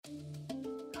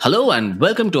Hello and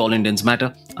welcome to All Indians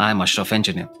Matter. I am Ashraf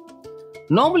Engineer.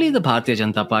 Normally, the Bharatiya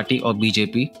Janata Party or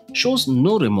BJP shows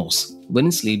no remorse when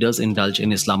its leaders indulge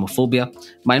in Islamophobia,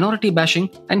 minority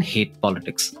bashing, and hate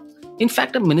politics. In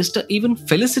fact, a minister even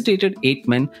felicitated 8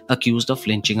 men accused of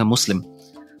lynching a Muslim.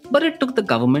 But it took the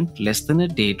government less than a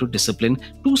day to discipline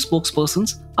 2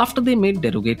 spokespersons after they made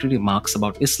derogatory remarks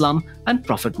about Islam and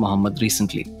Prophet Muhammad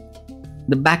recently.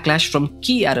 The backlash from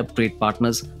key Arab trade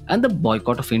partners and the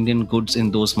boycott of Indian goods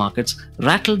in those markets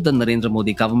rattled the Narendra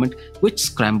Modi government, which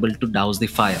scrambled to douse the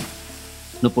fire.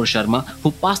 Nupur Sharma,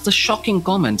 who passed the shocking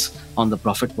comments on the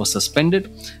Prophet, was suspended,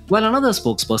 while another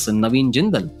spokesperson, Naveen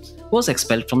Jindal, was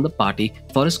expelled from the party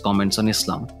for his comments on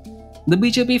Islam. The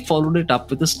BJP followed it up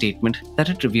with a statement that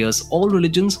it reveres all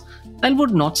religions and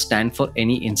would not stand for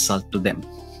any insult to them.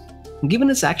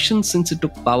 Given its actions since it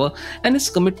took power and its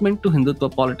commitment to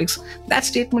Hindutva politics, that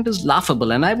statement is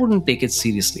laughable and I wouldn't take it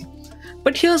seriously.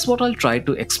 But here's what I'll try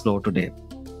to explore today.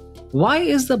 Why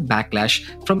is the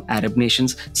backlash from Arab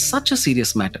nations such a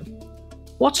serious matter?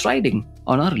 What's riding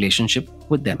on our relationship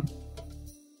with them?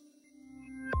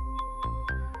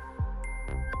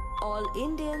 All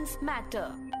Indians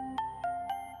matter.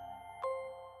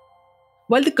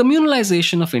 While the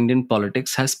communalization of Indian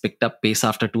politics has picked up pace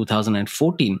after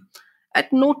 2014,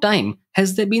 at no time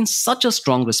has there been such a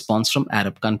strong response from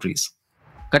Arab countries.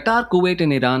 Qatar, Kuwait,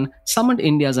 and Iran summoned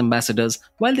India's ambassadors,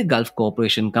 while the Gulf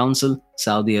Cooperation Council,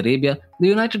 Saudi Arabia, the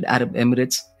United Arab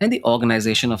Emirates, and the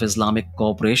Organization of Islamic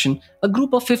Cooperation, a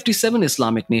group of 57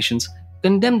 Islamic nations,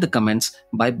 condemned the comments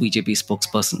by BJP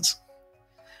spokespersons.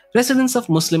 Residents of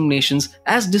Muslim nations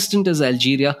as distant as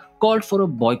Algeria called for a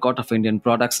boycott of Indian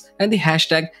products, and the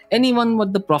hashtag anyone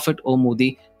but the Prophet or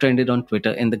Modi trended on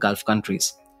Twitter in the Gulf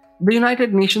countries. The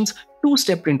United Nations too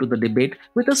stepped into the debate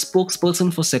with a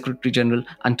spokesperson for Secretary General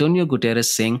Antonio Guterres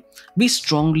saying, "We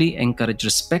strongly encourage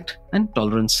respect and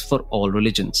tolerance for all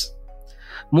religions."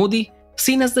 Modi,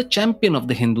 seen as the champion of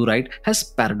the Hindu right, has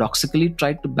paradoxically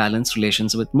tried to balance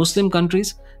relations with Muslim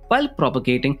countries while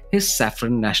propagating his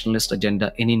saffron nationalist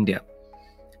agenda in India.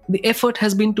 The effort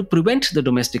has been to prevent the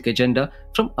domestic agenda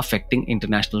from affecting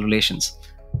international relations.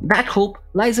 That hope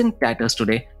lies in tatters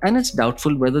today, and it's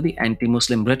doubtful whether the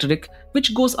anti-Muslim rhetoric,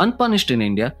 which goes unpunished in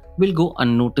India, will go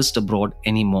unnoticed abroad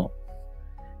anymore.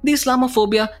 The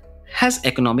Islamophobia has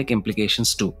economic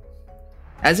implications too.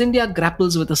 As India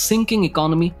grapples with a sinking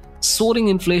economy, soaring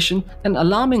inflation, and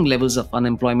alarming levels of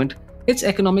unemployment, its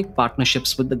economic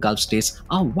partnerships with the Gulf states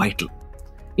are vital.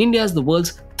 India is the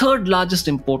world's third largest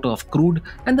importer of crude,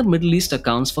 and the Middle East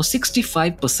accounts for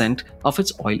 65% of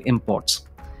its oil imports.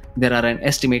 There are an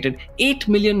estimated 8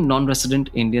 million non-resident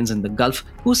Indians in the Gulf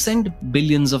who send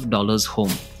billions of dollars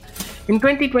home. In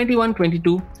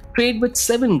 2021-22, trade with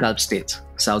 7 Gulf states,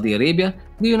 Saudi Arabia,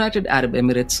 the United Arab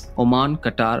Emirates, Oman,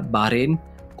 Qatar, Bahrain,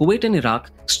 Kuwait and Iraq,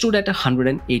 stood at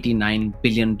 $189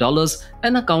 billion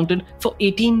and accounted for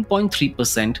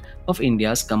 18.3% of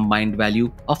India's combined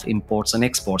value of imports and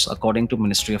exports, according to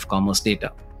Ministry of Commerce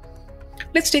data.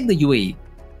 Let's take the UAE.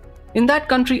 In that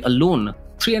country alone,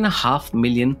 3.5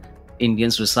 million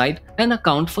Indians reside and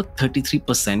account for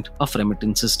 33% of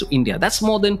remittances to India. That's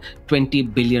more than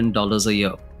 $20 billion a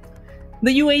year.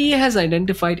 The UAE has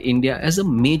identified India as a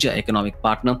major economic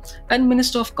partner, and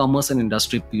Minister of Commerce and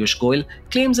Industry Piyush Goyal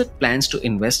claims it plans to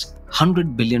invest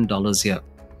 $100 billion a year.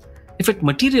 If it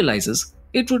materializes,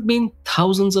 it would mean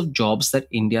thousands of jobs that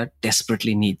India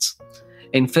desperately needs.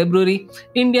 In February,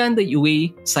 India and the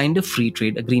UAE signed a free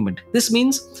trade agreement. This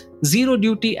means zero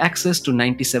duty access to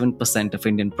 97% of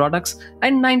Indian products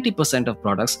and 90% of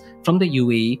products from the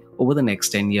UAE over the next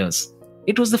 10 years.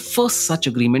 It was the first such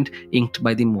agreement inked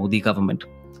by the Modi government.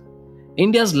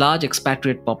 India's large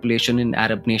expatriate population in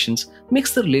Arab nations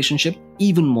makes the relationship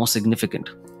even more significant.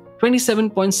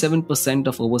 27.7%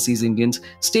 of overseas Indians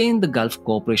stay in the Gulf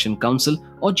Cooperation Council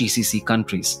or GCC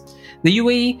countries. The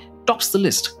UAE tops the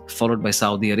list, followed by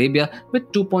Saudi Arabia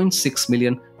with 2.6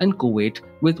 million and Kuwait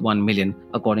with 1 million,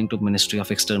 according to Ministry of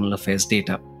External Affairs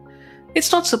data.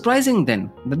 It's not surprising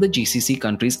then that the GCC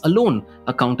countries alone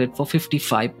accounted for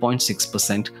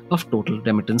 55.6% of total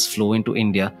remittance flow into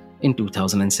India in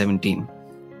 2017.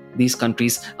 These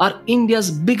countries are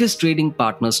India's biggest trading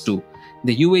partners too.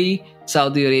 The UAE,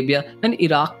 Saudi Arabia, and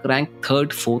Iraq rank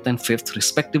 3rd, 4th, and 5th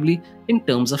respectively in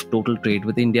terms of total trade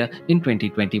with India in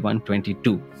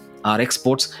 2021-22. Our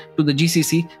exports to the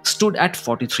GCC stood at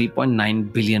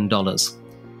 $43.9 billion.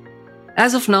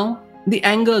 As of now, the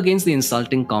anger against the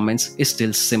insulting comments is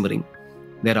still simmering.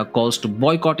 There are calls to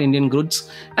boycott Indian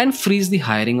goods and freeze the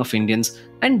hiring of Indians,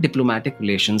 and diplomatic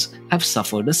relations have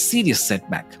suffered a serious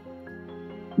setback.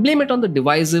 Blame it on the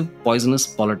divisive, poisonous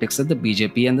politics that the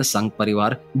BJP and the Sangh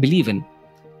Parivar believe in.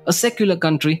 A secular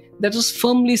country that was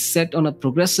firmly set on a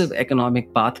progressive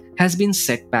economic path has been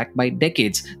set back by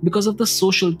decades because of the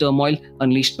social turmoil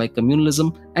unleashed by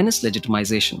communalism and its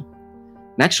legitimization.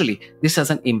 Naturally, this has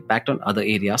an impact on other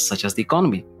areas such as the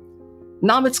economy.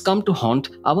 Now it's come to haunt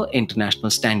our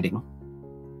international standing.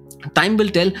 Time will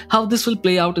tell how this will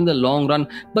play out in the long run,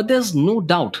 but there's no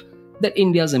doubt that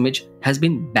India's image has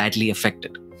been badly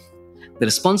affected. The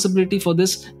responsibility for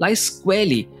this lies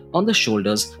squarely on the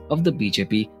shoulders of the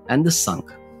BJP and the Sangh.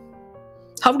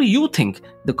 How do you think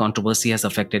the controversy has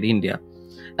affected India?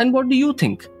 And what do you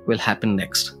think will happen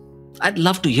next? I'd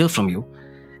love to hear from you.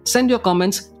 Send your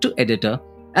comments to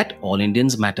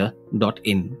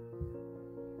editor@allindiansmatter.in.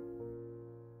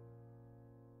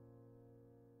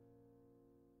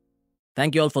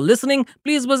 Thank you all for listening.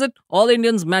 Please visit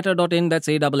allindiansmatter.in, that's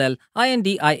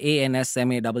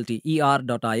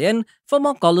ALLINDIANSMATTER.in, for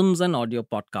more columns and audio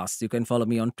podcasts. You can follow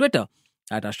me on Twitter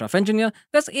at Ashraf Engineer,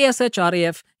 that's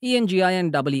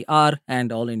ASHRAFENGINER,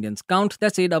 and All Indians Count,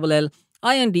 that's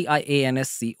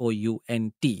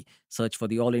ALLINDIANSCOUNT. Search for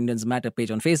the All Indians Matter page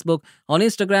on Facebook. On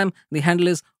Instagram, the handle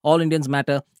is All Indians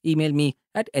Matter. Email me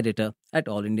at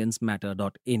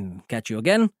editor@allindiansmatter.in. Catch you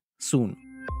again soon.